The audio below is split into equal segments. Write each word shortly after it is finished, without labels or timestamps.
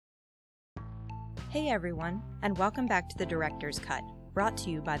Hey everyone, and welcome back to The Director's Cut, brought to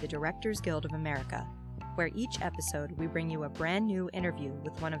you by the Directors Guild of America, where each episode we bring you a brand new interview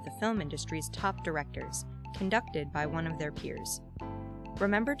with one of the film industry's top directors, conducted by one of their peers.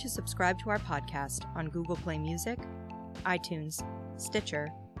 Remember to subscribe to our podcast on Google Play Music, iTunes, Stitcher,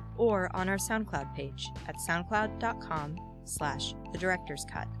 or on our SoundCloud page at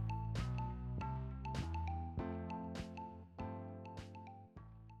soundcloud.com/thedirectorscut.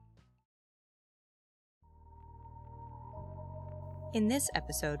 In this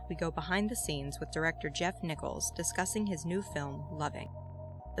episode, we go behind the scenes with director Jeff Nichols discussing his new film, Loving.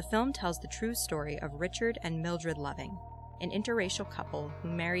 The film tells the true story of Richard and Mildred Loving, an interracial couple who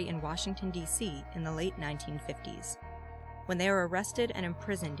marry in Washington, D.C. in the late 1950s. When they are arrested and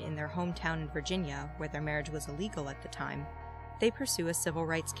imprisoned in their hometown in Virginia, where their marriage was illegal at the time, they pursue a civil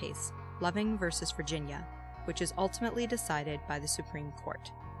rights case, Loving versus Virginia, which is ultimately decided by the Supreme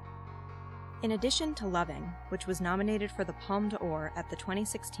Court. In addition to Loving, which was nominated for the Palme d'Or at the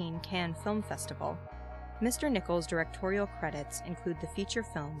 2016 Cannes Film Festival, Mr. Nichols' directorial credits include the feature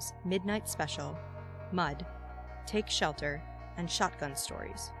films Midnight Special, Mud, Take Shelter, and Shotgun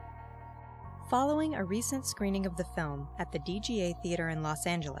Stories. Following a recent screening of the film at the DGA Theater in Los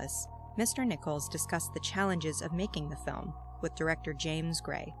Angeles, Mr. Nichols discussed the challenges of making the film with director James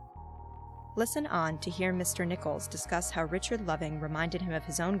Gray. Listen on to hear Mr. Nichols discuss how Richard Loving reminded him of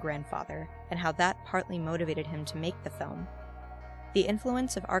his own grandfather and how that partly motivated him to make the film, the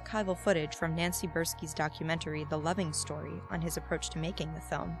influence of archival footage from Nancy Bursky's documentary The Loving Story on his approach to making the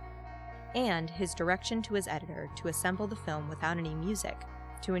film, and his direction to his editor to assemble the film without any music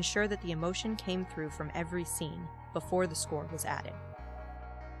to ensure that the emotion came through from every scene before the score was added.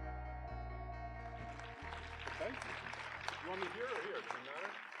 Okay. You want me here or here? Does it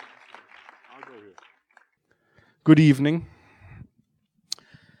matter? I'll go here. Good evening.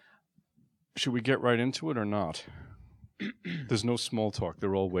 Should we get right into it or not? There's no small talk.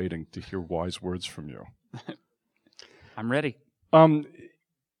 They're all waiting to hear wise words from you. I'm ready.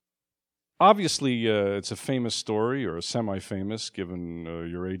 Obviously, it's a famous story, or semi-famous, given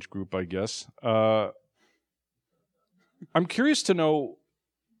your age group, I guess. I'm curious to know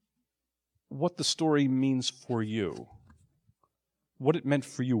what the story means for you. What it meant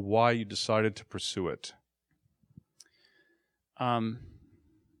for you, why you decided to pursue it.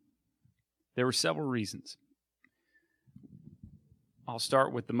 There were several reasons. I'll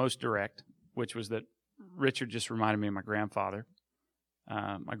start with the most direct, which was that Richard just reminded me of my grandfather.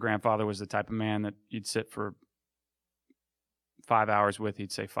 My grandfather was the type of man that you'd sit for 5 hours with,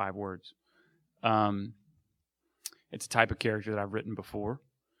 he'd say 5 words. It's a type of character that I've written before,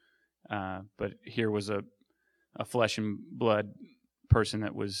 but here was a flesh and blood person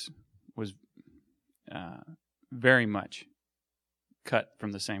that was very much cut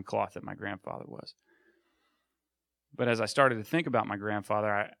from the same cloth that my grandfather was. But as I started to think about my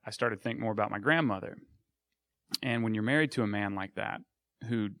grandfather, I started to think more about my grandmother. And when you're married to a man like that,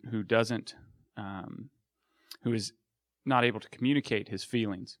 who doesn't, who is not able to communicate his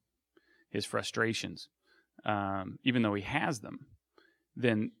feelings, his frustrations, even though he has them,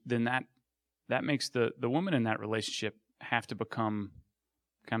 then that makes the woman in that relationship have to become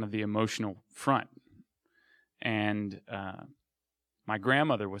kind of the emotional front. And my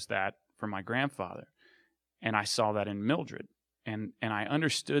grandmother was that for my grandfather. And I saw that in Mildred. And I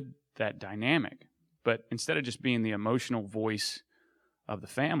understood that dynamic. But instead of just being the emotional voice of the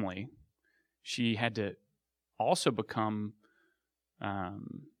family, she had to also become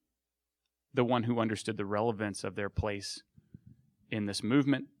the one who understood the relevance of their place in this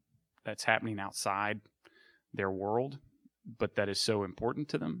movement that's happening outside their world, but that is so important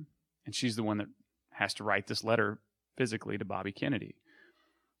to them. And she's the one that has to write this letter physically to Bobby Kennedy.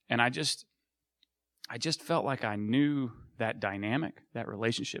 And I just felt like I knew that dynamic, that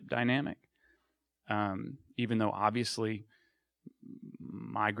relationship dynamic. Even though obviously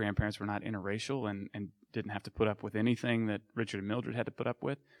my grandparents were not interracial and didn't have to put up with anything that Richard and Mildred had to put up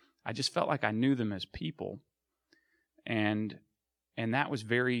with, I just felt like I knew them as people. And that was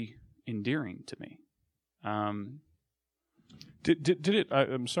very endearing to me. Did it?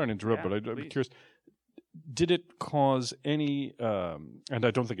 I'm sorry to interrupt, but I'm curious. Did it cause any? And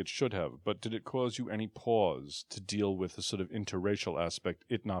I don't think it should have. But did it cause you any pause to deal with the sort of interracial aspect,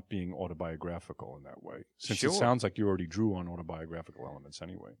 it not being autobiographical in that way? Since Sure. It sounds like you already drew on autobiographical elements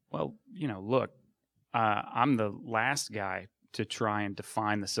anyway. Well, look, I'm the last guy to try and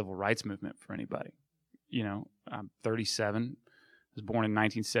define the civil rights movement for anybody. I'm 37. I was born in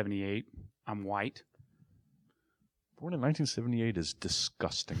 1978. I'm white. Born in 1978 is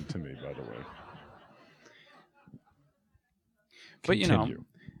disgusting to me, by the way. But Continue.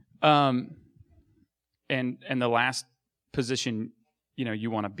 and the last position,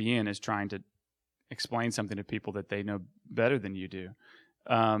 you want to be in is trying to explain something to people that they know better than you do.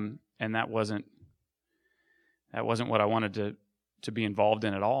 And that wasn't what I wanted to be involved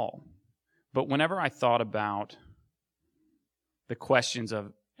in at all. But whenever I thought about the questions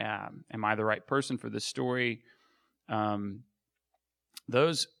of, am I the right person for this story?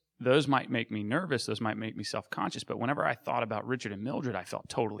 Those might make me nervous. Those might make me self-conscious. But whenever I thought about Richard and Mildred, I felt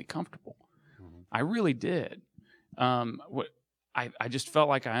totally comfortable. Mm-hmm. I really did. I just felt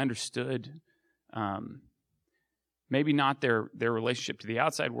like I understood, maybe not their relationship to the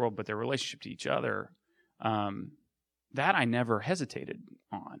outside world, but their relationship to each other. That I never hesitated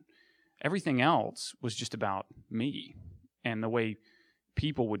on. Everything else was just about me and the way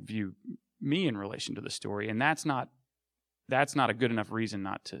people would view me in relation to the story, and that's not a good enough reason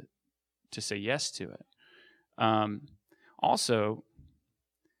not to say yes to it. Also,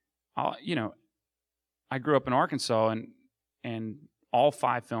 I grew up in Arkansas, and all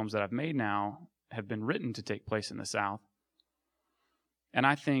 5 films that I've made now have been written to take place in the South, and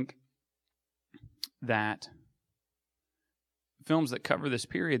I think that films that cover this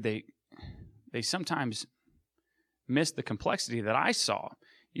period, they sometimes miss the complexity that I saw,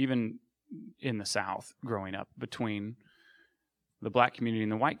 even in the South growing up, between the black community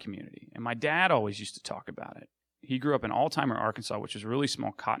and the white community. And my dad always used to talk about it. He grew up in Altimer, Arkansas, which is a really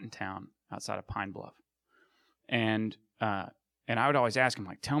small cotton town outside of Pine Bluff. And I would always ask him,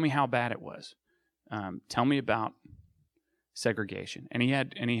 like, tell me how bad it was. Tell me about segregation. And he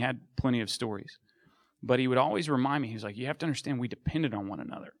had plenty of stories. But he would always remind me, he was like, you have to understand we depended on one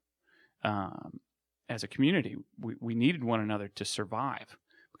another. As a community, we needed one another to survive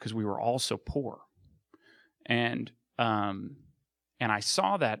because we were all so poor. And I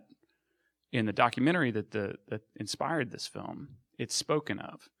saw that in the documentary that inspired this film. It's spoken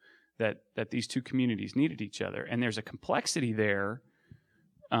of that these two communities needed each other, and there's a complexity there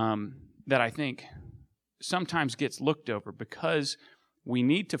that I think sometimes gets looked over because we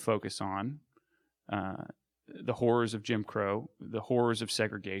need to focus on the horrors of Jim Crow, the horrors of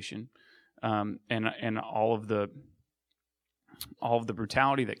segregation, and all of the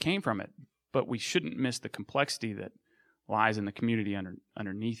brutality that came from it. But we shouldn't miss the complexity that lies in the community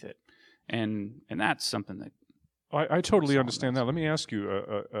underneath it, and that's something that I totally understand that. Let me ask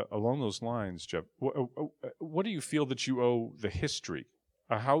you along those lines, Jeff. What do you feel that you owe the history?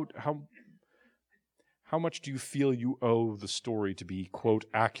 How much do you feel you owe the story to be, quote,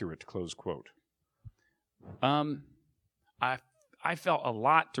 accurate, close quote? I felt a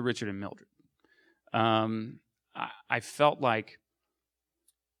lot to Richard and Mildred. I felt like,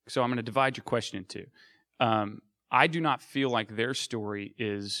 so I'm going to divide your question in two. I do not feel like their story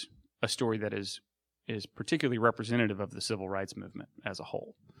is a story that is particularly representative of the civil rights movement as a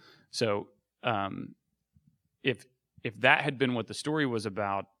whole. So if that had been what the story was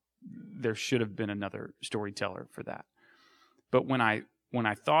about, there should have been another storyteller for that. But when I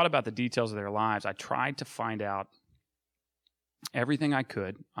thought about the details of their lives, I tried to find out everything I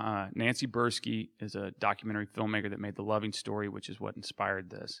could. Nancy Bursky is a documentary filmmaker that made The Loving Story, which is what inspired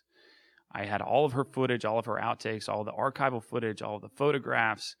this. I had all of her footage, all of her outtakes, all the archival footage, all of the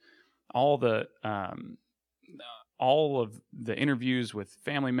photographs, all of the interviews with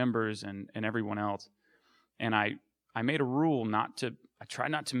family members and everyone else. And I made a rule I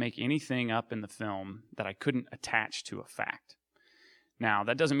tried not to make anything up in the film that I couldn't attach to a fact. Now,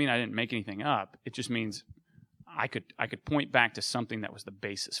 that doesn't mean I didn't make anything up. It just means I could point back to something that was the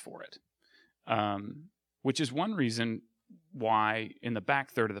basis for it, which is one reason why in the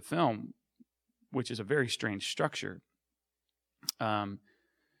back third of the film, which is a very strange structure, not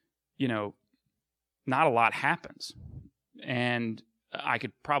a lot happens. And I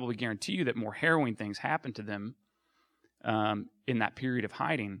could probably guarantee you that more harrowing things happened to them in that period of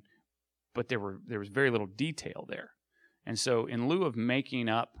hiding, but there was very little detail there. And so in lieu of making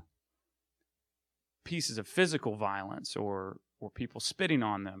up pieces of physical violence or people spitting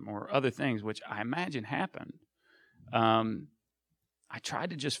on them or other things, which I imagine happened, I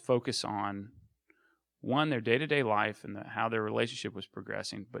tried to just focus on, one, their day-to-day life and how their relationship was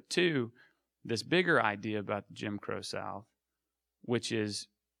progressing, but two, this bigger idea about the Jim Crow South, which is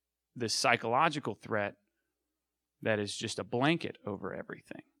this psychological threat that is just a blanket over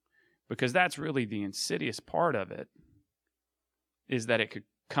everything. Because that's really the insidious part of it, is that it could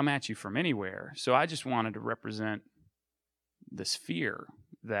come at you from anywhere. So I just wanted to represent this fear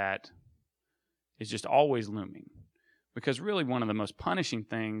that is just always looming. Because really one of the most punishing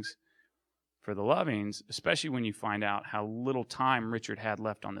things for the Lovings, especially when you find out how little time Richard had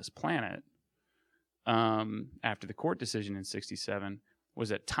left on this planet after the court decision in 1967, was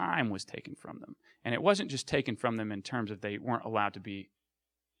that time was taken from them. And it wasn't just taken from them in terms of they weren't allowed to be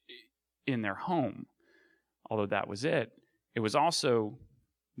in their home, although that was it. It was also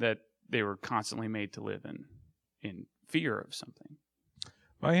that they were constantly made to live in fear of something.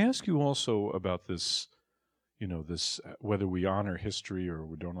 I ask you also about this, this whether we honor history or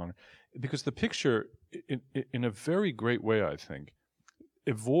we don't honor, because the picture, in a very great way, I think,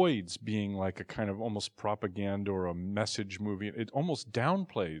 avoids being like a kind of almost propaganda or a message movie. It almost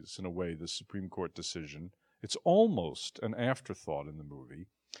downplays, in a way, the Supreme Court decision. It's almost an afterthought in the movie.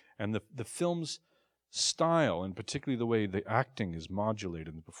 And the film's style, and particularly the way the acting is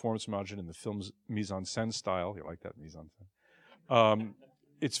modulated, the performance modulated, and the film's mise-en-scène style, you like that mise-en-scène?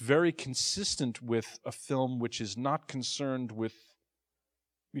 It's very consistent with a film which is not concerned with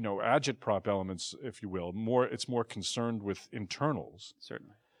agitprop elements, if you will. It's more concerned with internals.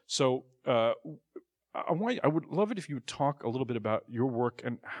 Certainly. So I would love it if you would talk a little bit about your work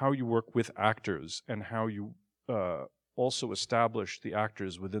and how you work with actors and how you also establish the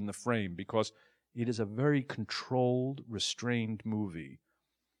actors within the frame, because it is a very controlled, restrained movie,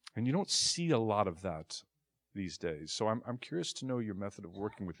 and you don't see a lot of that these days. So I'm curious to know your method of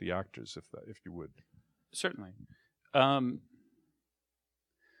working with the actors, if you would. Certainly. Well,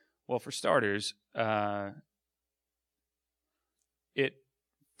 for starters, for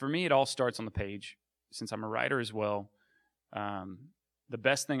me, it all starts on the page. Since I'm a writer as well, the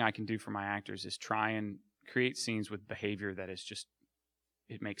best thing I can do for my actors is try and create scenes with behavior that is just,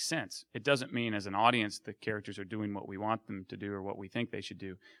 it makes sense. It doesn't mean as an audience the characters are doing what we want them to do or what we think they should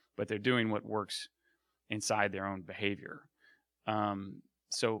do, but they're doing what works inside their own behavior.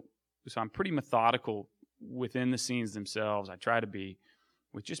 So I'm pretty methodical within the scenes themselves. I try to be,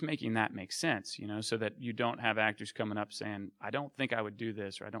 with just making that make sense, so that you don't have actors coming up saying, I don't think I would do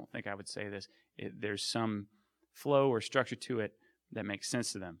this, or I don't think I would say this. There's some flow or structure to it that makes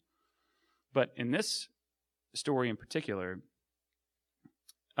sense to them. But in this story in particular,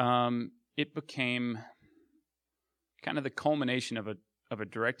 it became kind of the culmination of a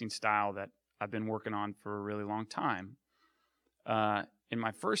directing style that I've been working on for a really long time. In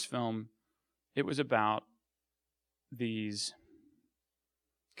my first film, it was about these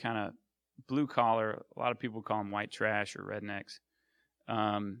kind of blue collar, a lot of people call them white trash or rednecks,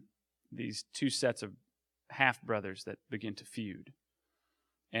 these two sets of half brothers that begin to feud.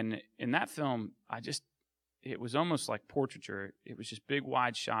 And in that film, it was almost like portraiture. It was just big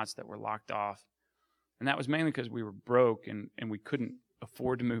wide shots that were locked off. And that was mainly because we were broke and we couldn't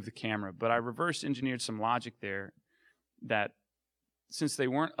afford to move the camera. But I reverse engineered some logic there that since they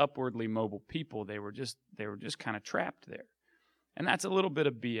weren't upwardly mobile people, they were just kind of trapped there. And that's a little bit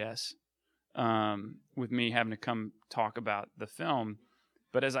of BS with me having to come talk about the film.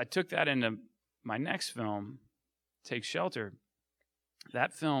 But as I took that into my next film, Take Shelter,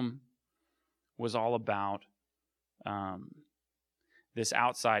 that film was all about this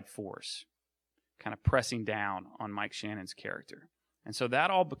outside force kind of pressing down on Mike Shannon's character. And so that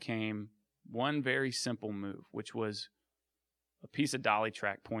all became one very simple move, which was a piece of dolly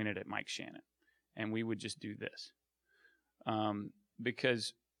track pointed at Mike Shannon. And we would just do this.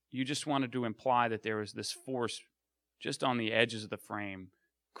 Because you just wanted to imply that there was this force just on the edges of the frame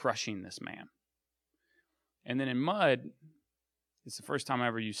crushing this man. And then in Mud, it's the first time I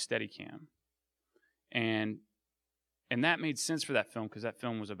ever used Steadicam. And that made sense for that film because that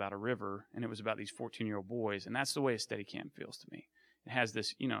film was about a river and it was about these 14-year-old boys. And that's the way a Steadicam feels to me. It has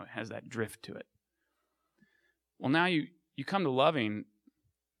this, it has that drift to it. Well, now you come to Loving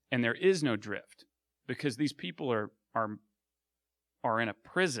and there is no drift because these people are in a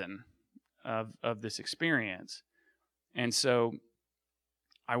prison of this experience. And so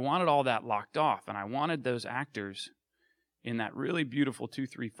I wanted all that locked off, and I wanted those actors in that really beautiful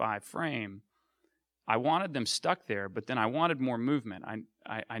 2-3-5 frame. I wanted them stuck there, but then I wanted more movement.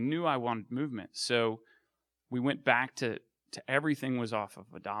 I knew I wanted movement. So we went back to everything was off of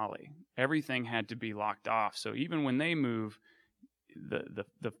a dolly. Everything had to be locked off. So even when they move, the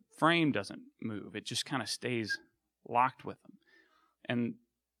frame doesn't move. It just kind of stays locked with them.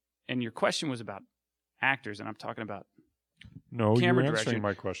 And your question was about actors, and I'm talking about camera you're direction. answering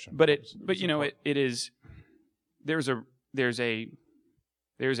my question. But it is there's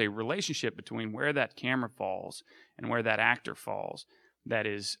a relationship between where that camera falls and where that actor falls that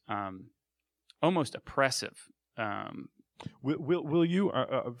is almost oppressive. Will you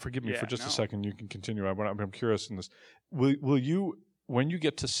forgive me for just a second? You can continue. I'm curious in this. Will you, when you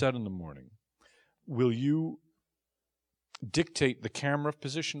get to set in the morning, will you dictate the camera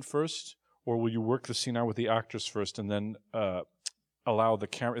position first, or will you work the scene out with the actors first and then allow the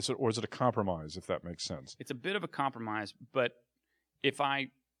camera? Or is it a compromise, if that makes sense? It's a bit of a compromise, but if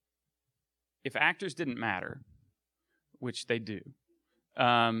actors didn't matter, which they do,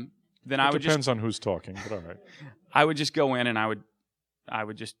 then I would depends on who's talking, but all right. I would just go in and I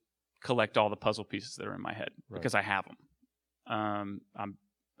would just collect all the puzzle pieces that are in my head because I have them.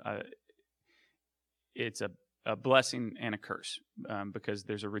 It's a blessing and a curse because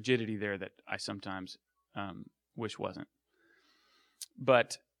there's a rigidity there that I sometimes wish wasn't.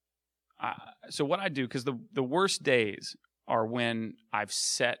 But so what I do, because the worst days are when I've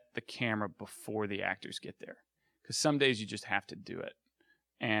set the camera before the actors get there, because some days you just have to do it,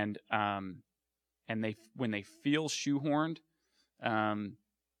 and when they feel shoehorned,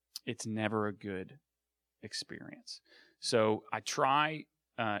 it's never a good experience. So I try,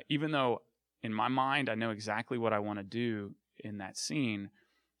 even though in my mind I know exactly what I want to do in that scene,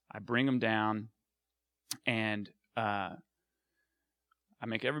 I bring them down and I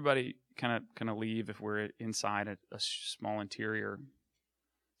make everybody kind of leave if we're inside a small interior,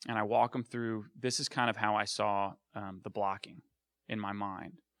 and I walk them through. This is kind of how I saw the blocking in my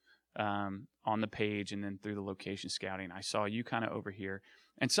mind on the page, and then through the location scouting. I saw you kind of over here,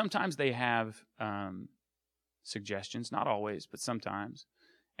 and sometimes they have suggestions, not always, but sometimes,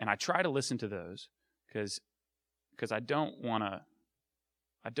 and I try to listen to those because I don't want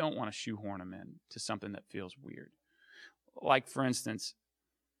to shoehorn them in to something that feels weird. Like, for instance,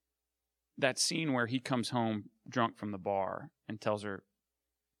 that scene where he comes home drunk from the bar and tells her,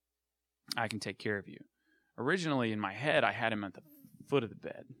 "I can take care of you." Originally in my head, I had him at the foot of the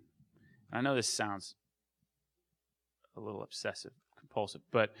bed. I know this sounds a little obsessive compulsive,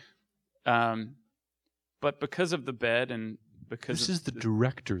 but because of the bed and because this is the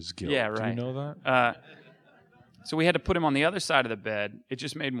Directors Guild. Yeah, right. Do you know that? So we had to put him on the other side of the bed. It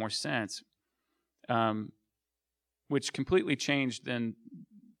just made more sense, which completely changed then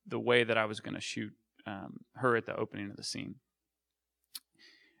the way that I was going to shoot her at the opening of the scene.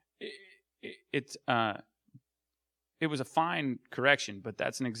 It was a fine correction, but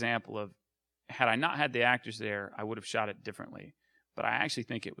that's an example of, had I not had the actors there, I would have shot it differently. But I actually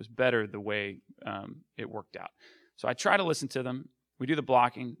think it was better the way it worked out. So I try to listen to them. We do the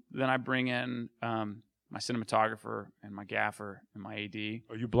blocking. Then I bring in my cinematographer and my gaffer and my AD.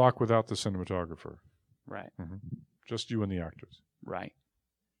 Oh, you block without the cinematographer. Right. Mm-hmm. Just you and the actors. Right.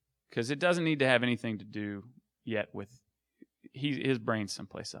 Because it doesn't need to have anything to do yet with his brain's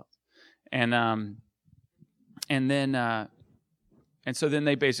someplace else. And so then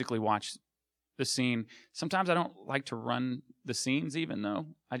they basically watch the scene. Sometimes I don't like to run the scenes, even though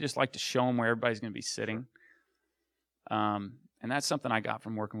I just like to show them where everybody's going to be sitting. And that's something I got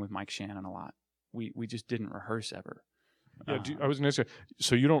from working with Mike Shannon a lot. We just didn't rehearse ever. Yeah, I was going to say,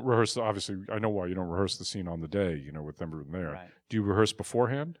 so you don't rehearse, obviously, I know why you don't rehearse the scene on the day, with them there. Right. Do you rehearse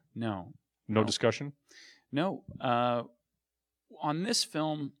beforehand? No. No discussion? No. On this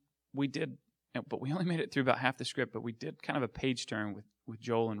film, we did, but we only made it through about half the script, but we did kind of a page turn with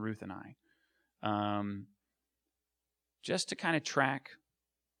Joel and Ruth and I. Just to kind of track,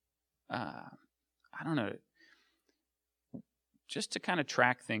 just to kind of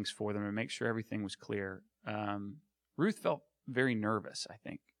track things for them and make sure everything was clear. Ruth felt very nervous, I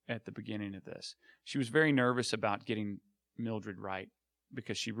think, at the beginning of this. She was very nervous about getting Mildred right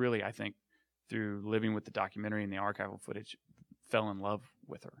because she really, I think, through living with the documentary and the archival footage, fell in love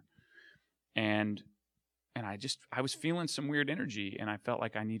with her. And I was feeling some weird energy, and I felt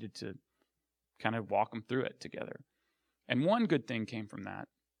like I needed to kind of walk them through it together. And one good thing came from that,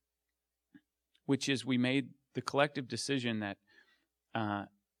 which is we made the collective decision that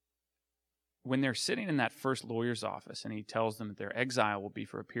when they're sitting in that first lawyer's office and he tells them that their exile will be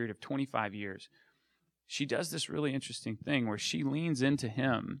for a period of 25 years, she does this really interesting thing where she leans into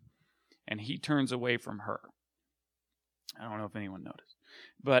him and he turns away from her. I don't know if anyone noticed.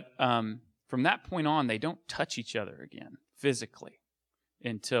 But from that point on, they don't touch each other again physically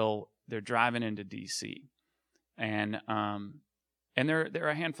until they're driving into D.C. And there are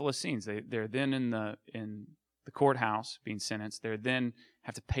a handful of scenes. They're then in the courthouse being sentenced. They then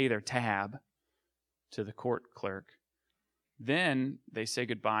have to pay their tab to the court clerk. Then they say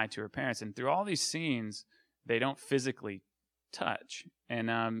goodbye to her parents. And through all these scenes, they don't physically touch. And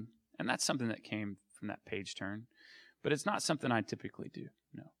that's something that came from that page turn. But it's not something I typically do,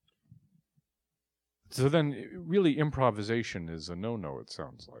 no. So then really improvisation is a no-no, it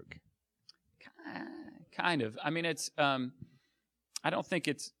sounds like. Kind of. I mean, it's, I don't think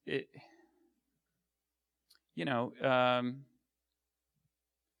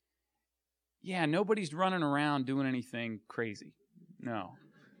nobody's running around doing anything crazy. No.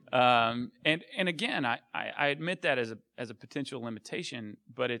 And again, I admit that as a potential limitation,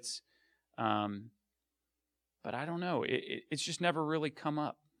 but it's, but I don't know. It's just never really come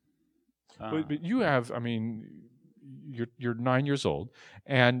up. But you have, I mean, you're 9 years old,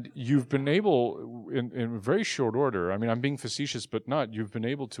 and you've been able, in very short order, I mean, I'm being facetious, but not, you've been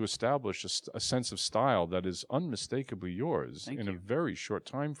able to establish a sense of style that is unmistakably yours in a very short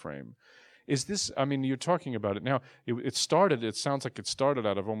time frame. Is this, I mean, you're talking about it now, it sounds like it started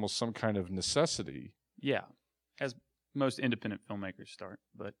out of almost some kind of necessity. Yeah, as most independent filmmakers start,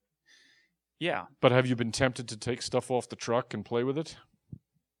 but yeah. But have you been tempted to take stuff off the truck and play with it?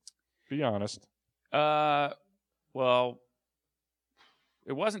 Be honest. Well,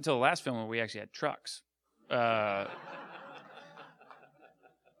 it wasn't until the last film when we actually had trucks.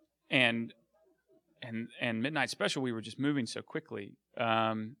 And Midnight Special, we were just moving so quickly.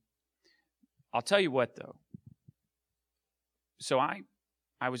 I'll tell you what, though. So I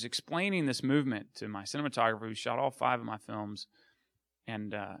was explaining this movement to my cinematographer who shot all 5 of my films,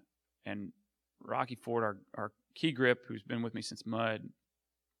 and Rocky Ford, our key grip, who's been with me since Mud.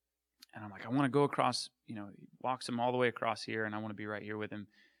 And I'm like, I want to go across, he walks him all the way across here, and I want to be right here with him.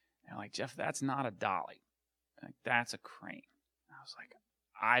 And I'm like, Jeff, that's not a dolly. Like, that's a crane. I was like,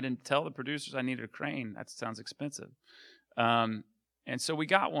 I didn't tell the producers I needed a crane. That sounds expensive. And so we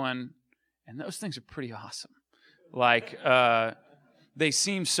got one, and those things are pretty awesome. Like, they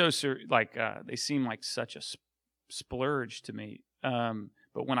seem they seem like such a splurge to me.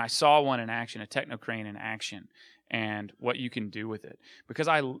 But when I saw one in action, a techno crane in action, and what you can do with it, because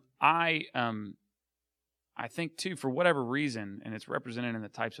I think too, for whatever reason, and it's represented in the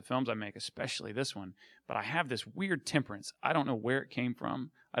types of films I make, especially this one, but I have this weird temperance. I don't know where it came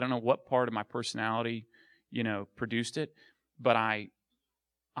from. I don't know what part of my personality, produced it, but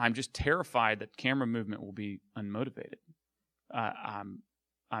I'm just terrified that camera movement will be unmotivated.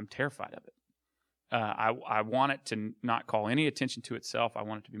 I'm terrified of it. I want it to not call any attention to itself. I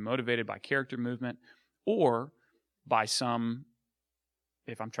want it to be motivated by character movement or by if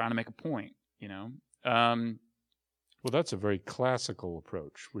I'm trying to make a point, Well, that's a very classical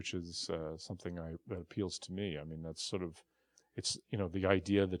approach, which is something that appeals to me. I mean, that's sort of, it's, the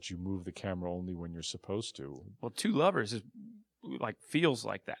idea that you move the camera only when you're supposed to. Well, Two Lovers feels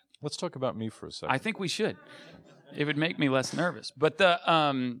like that. Let's talk about me for a second. I think we should. It would make me less nervous. But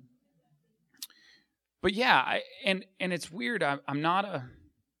but yeah, and it's weird. I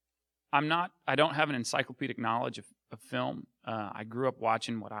don't have an encyclopedic knowledge of film. I grew up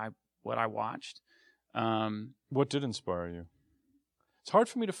watching what I watched. What did inspire you? It's hard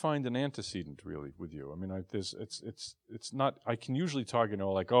for me to find an antecedent, really, with you. I mean, it's not. I can usually talk,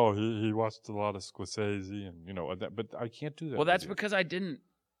 like, oh, he watched a lot of Scorsese, and but I can't do that. Well, that's because I didn't.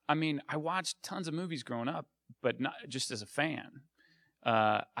 I mean, I watched tons of movies growing up, but not just as a fan.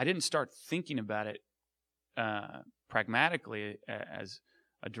 I didn't start thinking about it pragmatically as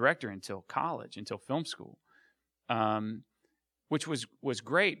a director until college, until film school, which was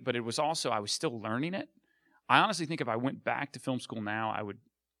great, but it was also, I was still learning it. I honestly think if I went back to film school now,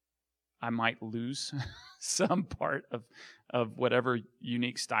 I might lose some part of whatever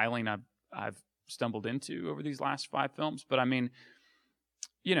unique styling I've stumbled into over these last 5 films. But I mean,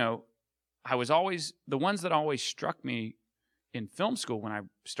 I was always, the ones that always struck me in film school when I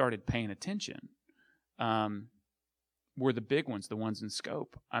started paying attention were the big ones, the ones in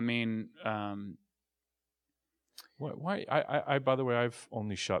scope. I mean, why? I by the way, I've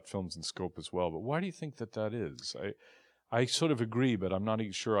only shot films in scope as well. But why do you think that is? I sort of agree, but I'm not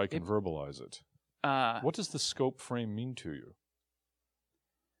even sure I can verbalize it. What does the scope frame mean to you?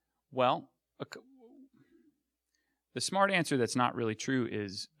 Well, the smart answer that's not really true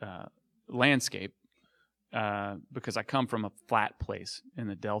is landscape, because I come from a flat place in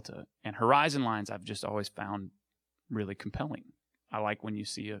the Delta, and horizon lines I've just always found really compelling. I like when you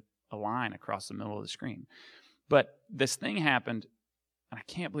see a line across the middle of the screen. But this thing happened, and I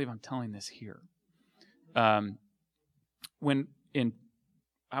can't believe I'm telling this here. When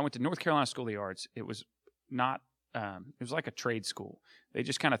I went to North Carolina School of the Arts, it was not. It was like a trade school. They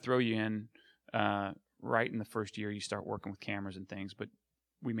just kind of throw you in right in the first year. You start working with cameras and things. But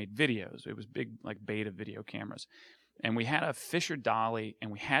we made videos. It was big, like beta video cameras, and we had a Fisher dolly,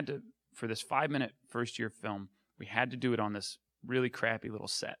 and we had to, for this 5-minute first year film, we had to do it on this really crappy little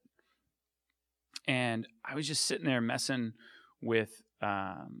set. And I was just sitting there messing with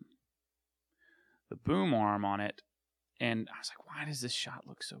the boom arm on it. And I was like, why does this shot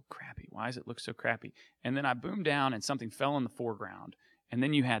look so crappy? Why does it look so crappy? And then I boomed down and something fell in the foreground. And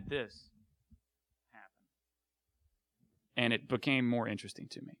then you had this happen. And it became more interesting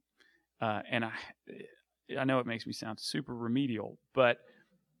to me. And I know it makes me sound super remedial, but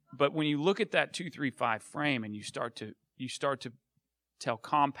when you look at that 2-3-5 frame and you start to tell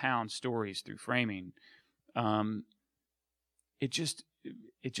compound stories through framing, it just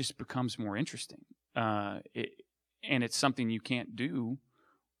becomes more interesting. And it's something you can't do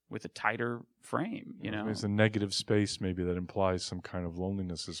with a tighter frame, you know. There's a negative space maybe that implies some kind of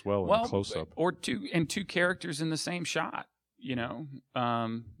loneliness as well in a close-up. Or two characters in the same shot, you know.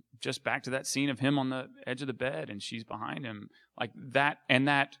 Just back to that scene of him on the edge of the bed and she's behind him. Like that. And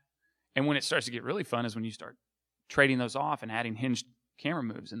when it starts to get really fun is when you start trading those off and adding hinged camera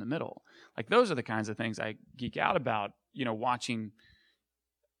moves in the middle. Like those are the kinds of things I geek out about, you know, watching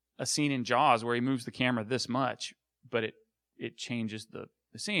a scene in Jaws where he moves the camera this much, but it changes the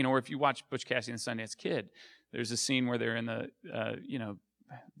scene. Or if you watch Butch Cassidy and the Sundance Kid, there's a scene where they're in the,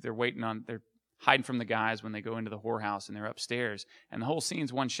 they're hiding from the guys when they go into the whorehouse and they're upstairs. And the whole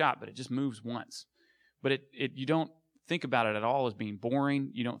scene's one shot, but it just moves once. But you don't think about it at all as being boring.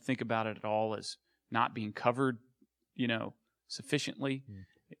 You don't think about it at all as not being covered, you know, sufficiently.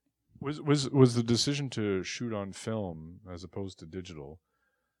 Was the decision to shoot on film as opposed to digital,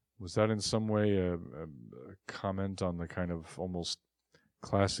 was that in some way a comment on the kind of almost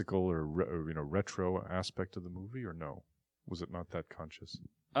classical or retro aspect of the movie, or no? Was it not that conscious?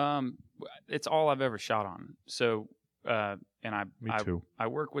 It's all I've ever shot on. So, and Me too. I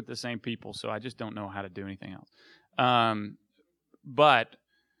work with the same people, so I just don't know how to do anything else. But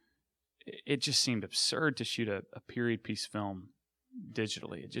it just seemed absurd to shoot a period piece film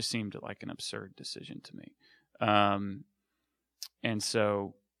digitally. It just seemed like an absurd decision to me. And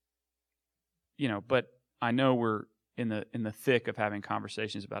so, you know, but I know we're in the thick of having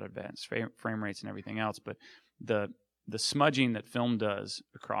conversations about advanced frame rates and everything else, but the smudging that film does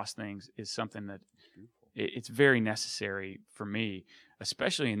across things is something that it's very necessary for me,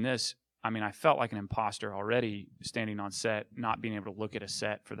 especially in this. I mean, I felt like an imposter already standing on set, not being able to look at a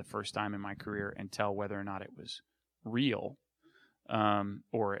set for the first time in my career and tell whether or not it was real,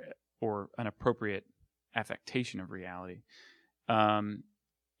 or an appropriate affectation of reality. And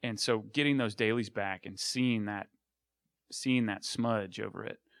so getting those dailies back and seeing that smudge over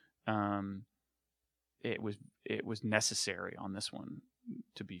it, it was necessary on this one,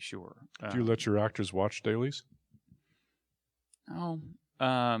 to be sure. Do you let your actors watch dailies? No.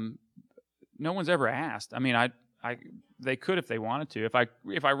 No one's ever asked. I mean, they could if they wanted to. If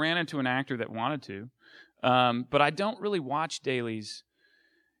I ran into an actor that wanted to, but I don't really watch dailies,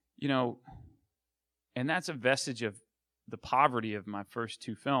 you know. And that's a vestige of the poverty of my first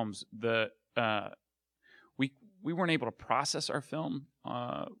two films. We weren't able to process our film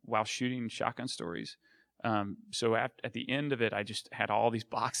while shooting Shotgun Stories. So at the end of it, I just had all these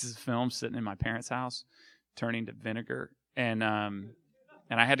boxes of film sitting in my parents' house, turning to vinegar, and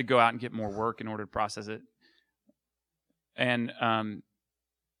I had to go out and get more work in order to process it. And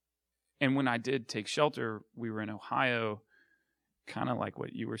when I did take shelter, we were in Ohio, kind of like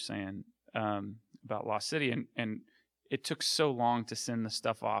what you were saying about Lost City, and it took so long to send the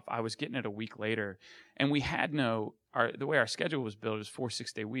stuff off. I was getting it a week later, and we had the way our schedule was built is 4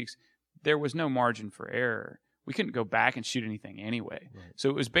 6-day weeks. There was no margin for error. We couldn't go back and shoot anything anyway. Right. So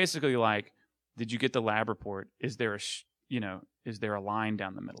it was basically like, did you get the lab report? Is there a line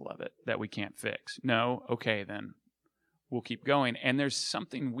down the middle of it that we can't fix? No? Okay, then we'll keep going. And there's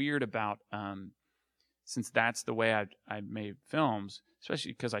something weird about, since that's the way I made films,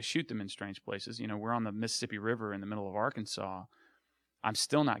 especially because I shoot them in strange places. You know, we're on the Mississippi River in the middle of Arkansas. I'm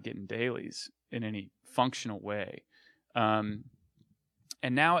still not getting dailies in any functional way.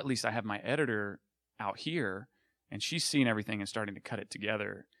 And now at least I have my editor out here, and she's seen everything and starting to cut it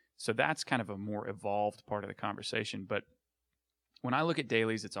together. So that's kind of a more evolved part of the conversation. But when I look at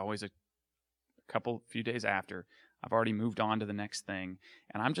dailies, it's always a few days after. I've already moved on to the next thing.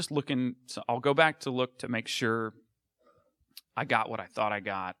 And I'm just looking, so I'll go back to look to make sure I got what I thought I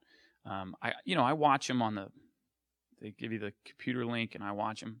got. I watch them they give you the computer link and I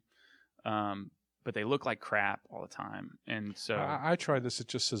watch them. But they look like crap all the time. And so I tried this. It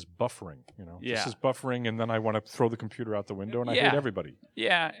just says buffering, you know. Yeah. It says buffering, and then I want to throw the computer out the window, and I hate everybody.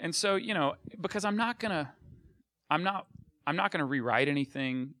 Yeah. And so, you know, because I'm not going to rewrite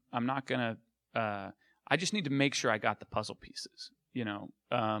anything. I'm not going to I just need to make sure I got the puzzle pieces, you know.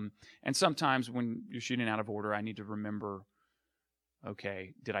 And sometimes when you're shooting out of order, I need to remember,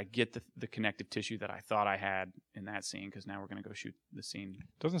 okay, did I get the connective tissue that I thought I had in that scene? Because now we're going to go shoot the scene.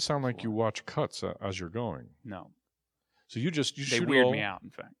 Doesn't sound like you watch cuts as you're going. No. So you shoot They weird me out, in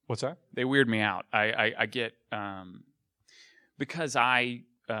fact. What's that? They weird me out. I get, because I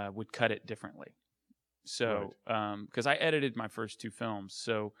would cut it differently. So, because I edited my first two films.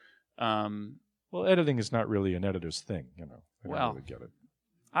 So, well, editing is not really an editor's thing, you know. I don't really get it.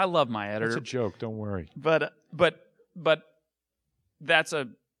 I love my editor. It's a joke. Don't worry. But that's a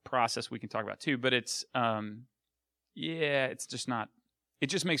process we can talk about too. But it's it's just not. It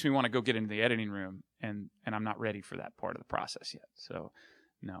just makes me want to go get into the editing room, and I'm not ready for that part of the process yet. So,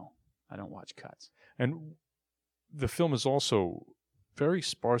 no, I don't watch cuts. And the film is also very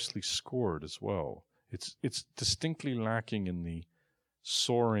sparsely scored as well. It's distinctly lacking in the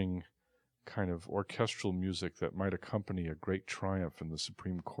soaring kind of orchestral music that might accompany a great triumph in the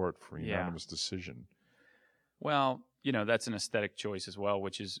Supreme Court for unanimous decision. Well, that's an aesthetic choice as well,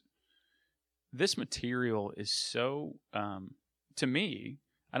 which is this material is so, to me,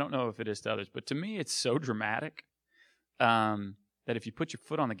 I don't know if it is to others, but to me it's so dramatic that if you put your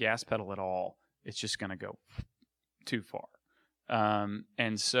foot on the gas pedal at all, it's just going to go too far.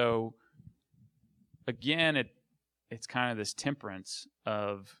 And so, again, it's kind of this temperance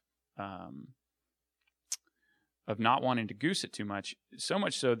of not wanting to goose it too much, so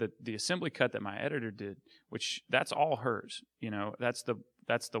much so that the assembly cut that my editor did, which that's all hers, that's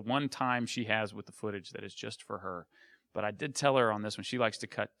the one time she has with the footage that is just for her. But I did tell her on this one, she likes to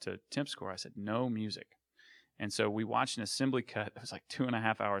cut to temp score. I said, no music. And so we watched an assembly cut. It was like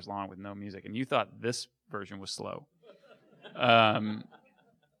 2.5 hours long with no music. And you thought this version was slow.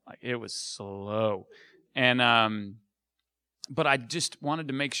 It was slow. And, but I just wanted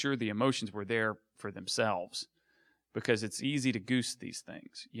to make sure the emotions were there for themselves, because it's easy to goose these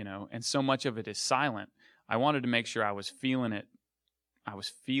things, and so much of it is silent. I wanted to make sure I was feeling it. I was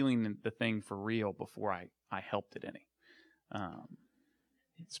feeling the thing for real before I helped it any.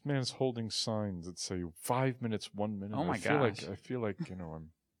 This man's holding signs that say 5 minutes, 1 minute. Oh my gosh. I feel like I'm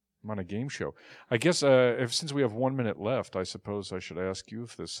on a game show. I guess since we have 1 minute left, I suppose I should ask you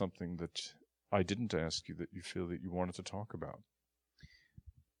if there's something that I didn't ask you that you feel that you wanted to talk about.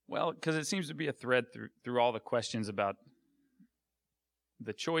 Well, because it seems to be a thread through all the questions about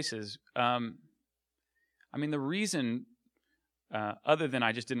the choices. The reason, other than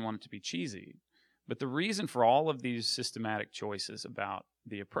I just didn't want it to be cheesy, but the reason for all of these systematic choices about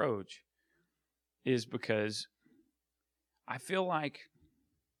the approach is because I feel like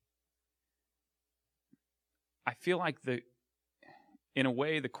in a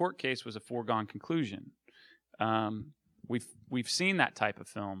way, the court case was a foregone conclusion. We've seen that type of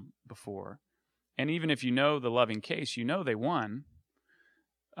film before, and even if the Loving case, they won.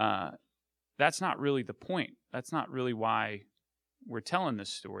 That's not really the point. That's not really why we're telling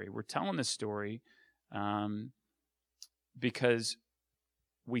this story. We're telling this story because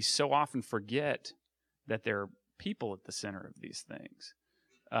we so often forget that there are people at the center of these things.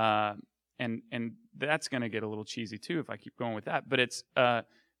 And that's going to get a little cheesy too if I keep going with that. But it's the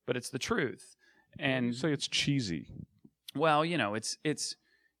truth. And you say it's cheesy. Well, it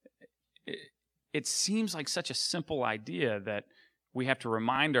seems like such a simple idea that we have to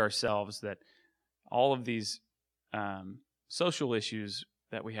remind ourselves that all of these social issues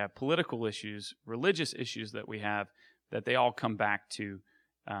that we have, political issues, religious issues that we have, that they all come back to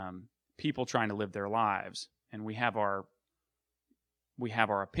people trying to live their lives. And we have our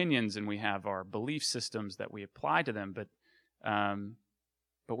opinions and we have our belief systems that we apply to them, but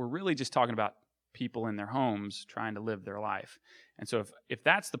we're really just talking about people in their homes trying to live their life. And so if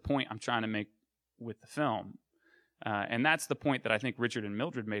that's the point I'm trying to make with the film, and that's the point that I think Richard and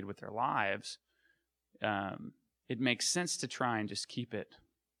Mildred made with their lives, it makes sense to try and just keep it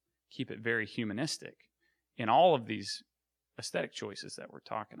very humanistic in all of these aesthetic choices that we're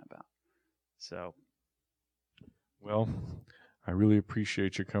talking about. So, well, I really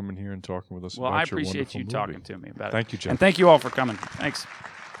appreciate you coming here and talking with us about your wonderful movie. Well, I appreciate you talking to me about it. Thank you, Jeff. And thank you all for coming. Thanks.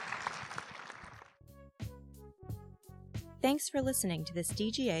 Thanks for listening to this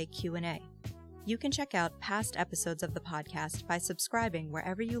DGA Q&A. You can check out past episodes of the podcast by subscribing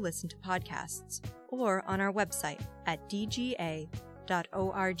wherever you listen to podcasts or on our website at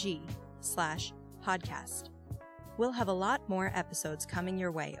dga.org/podcast. We'll have a lot more episodes coming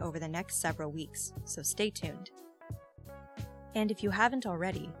your way over the next several weeks, so stay tuned. And if you haven't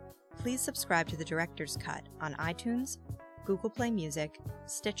already, please subscribe to the Director's Cut on iTunes, Google Play Music,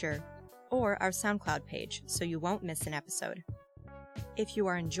 Stitcher, or our SoundCloud page so you won't miss an episode. If you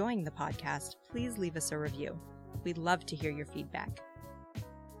are enjoying the podcast, please leave us a review. We'd love to hear your feedback.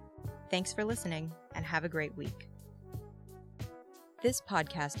 Thanks for listening, and have a great week. This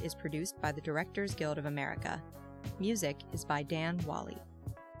podcast is produced by the Directors Guild of America. Music is by Dan Wally.